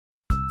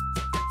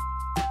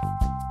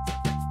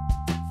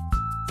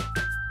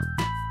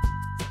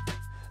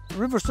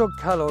River Suck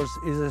Callows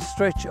is a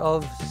stretch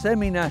of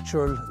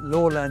semi-natural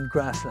lowland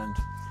grassland,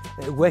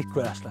 wet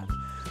grassland,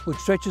 which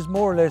stretches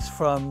more or less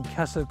from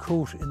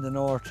Castlecoot in the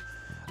north,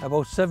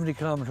 about 70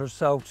 kilometres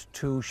south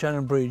to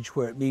Shannon Bridge,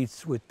 where it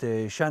meets with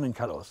the Shannon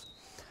Callows.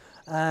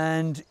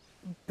 And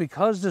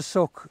because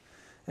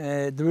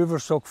the River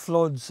Suck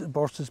floods and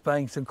bursts its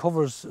banks and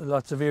covers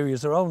lots of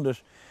areas around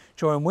it,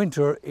 during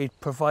winter it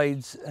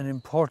provides an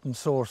important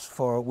source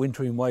for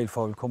wintering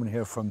wildfowl coming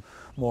here from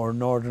more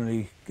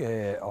northerly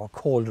or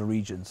colder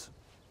regions.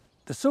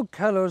 The Suck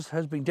Callows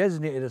has been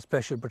designated a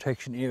special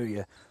protection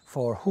area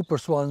for whopper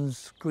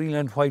swans,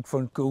 Greenland White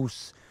Fronted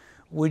Goose,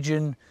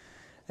 widgeon,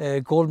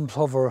 golden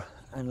plover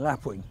and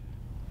lapwing.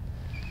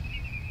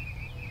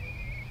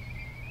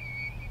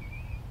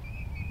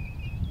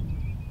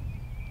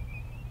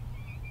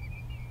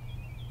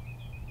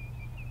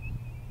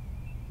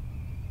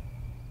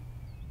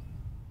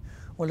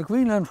 Well, the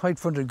Greenland White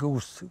Fronted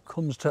Goose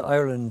comes to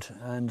Ireland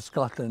and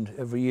Scotland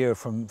every year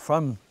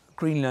from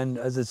Greenland,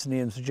 as its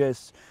name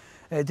suggests.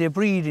 They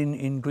breed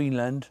in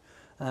Greenland,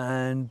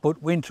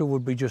 but winter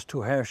would be just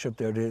too harsh up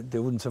there. They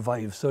wouldn't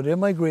survive. So they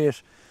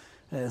migrate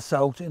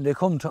south and they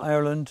come to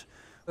Ireland.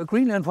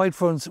 Greenland White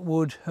Fronts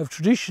would have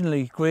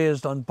traditionally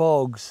grazed on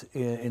bogs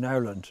in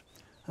Ireland,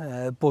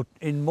 but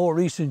in more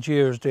recent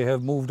years they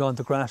have moved on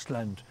to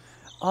grassland.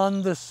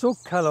 On the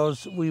Suck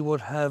Callows we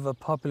would have a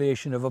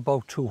population of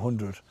about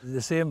 200.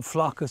 The same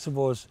flock, I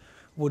suppose,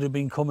 would have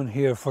been coming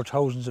here for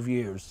thousands of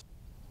years.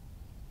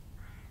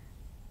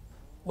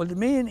 Well, the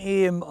main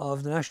aim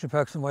of the National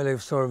Parks and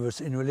Wildlife Service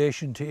in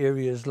relation to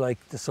areas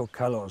like the Suck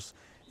Callows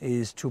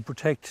is to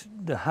protect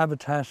the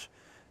habitat,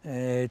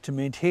 to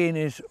maintain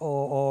it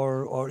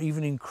or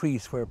even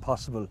increase where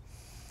possible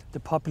the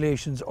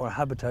populations or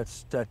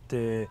habitats that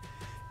the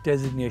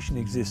designation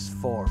exists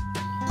for.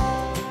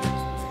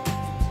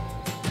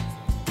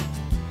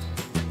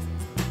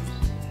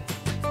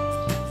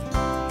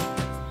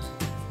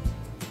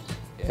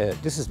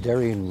 This is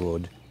Derreen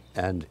Wood,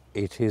 and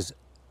it is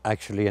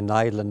actually an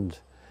island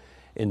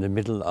in the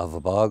middle of a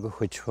bog,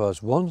 which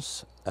was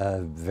once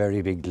a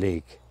very big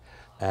lake.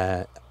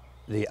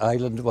 The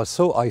island was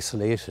so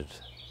isolated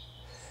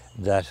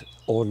that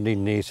only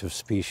native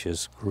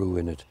species grew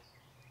in it.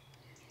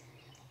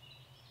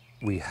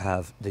 We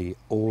have the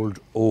old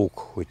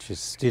oak, which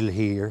is still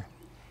here,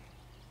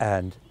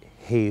 and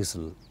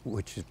hazel,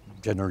 which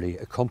generally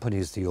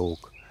accompanies the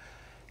oak.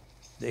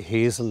 The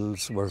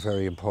hazels were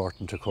very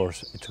important, of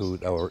course, to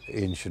our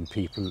ancient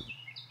people.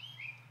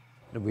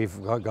 We've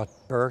got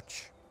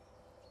birch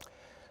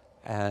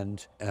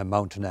and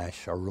mountain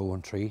ash or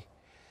rowan tree,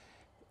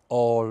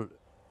 all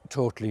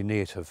totally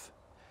native.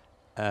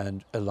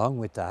 And along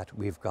with that,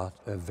 we've got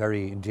a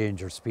very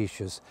endangered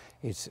species.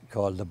 It's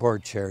called the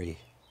bird cherry.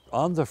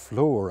 On the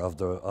floor of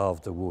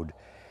the wood,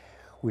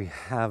 we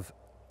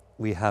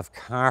have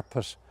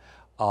carpet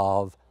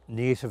of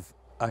native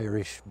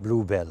Irish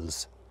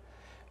bluebells,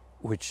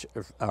 which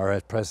are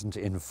at present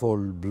in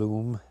full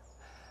bloom,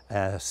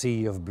 a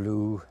sea of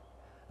blue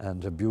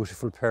and a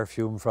beautiful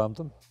perfume from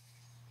them.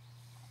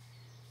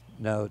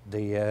 Now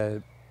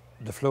the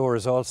floor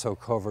is also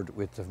covered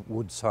with the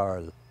wood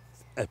sorrel,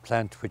 a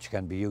plant which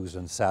can be used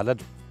in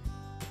salad.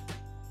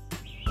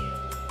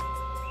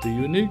 The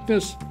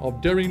uniqueness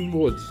of Derreen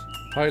Woods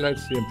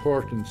highlights the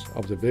importance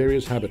of the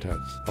various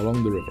habitats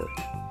along the river,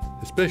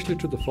 especially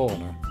to the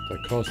fauna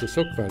that calls the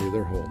Suck Valley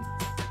their home.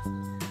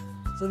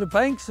 So the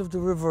banks of the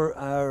river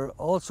are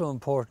also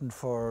important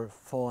for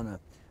fauna.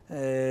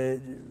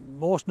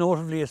 Most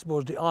notably, I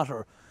suppose, the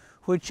otter,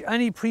 which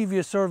any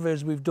previous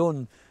surveys we've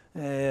done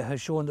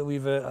has shown that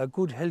we've a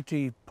good,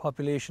 healthy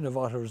population of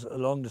otters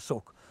along the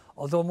Suck.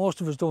 Although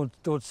most of us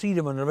don't see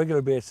them on a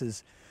regular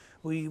basis,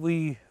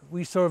 we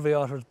survey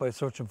otters by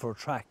searching for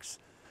tracks.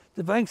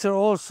 The banks are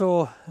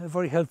also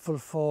very helpful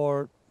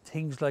for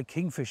things like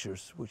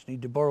kingfishers, which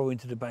need to burrow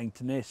into the bank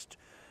to nest,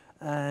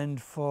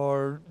 and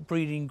for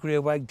breeding grey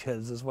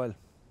wagtails as well.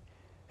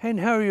 Hen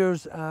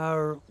harriers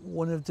are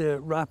one of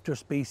the raptor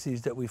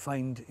species that we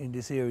find in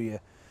this area.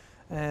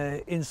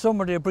 In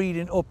summer they breed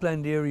in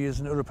upland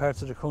areas in other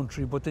parts of the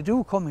country, but they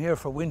do come here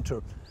for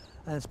winter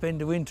and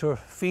spend the winter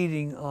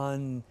feeding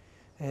on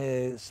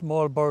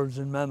small birds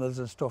and mammals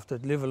and stuff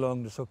that live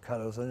along the Suck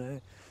Callows.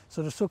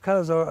 So the Suck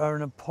Callows are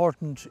an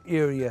important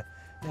area,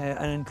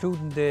 and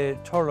including the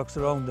turloughs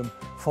around them,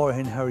 for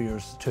hen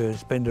harriers to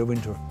spend their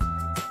winter.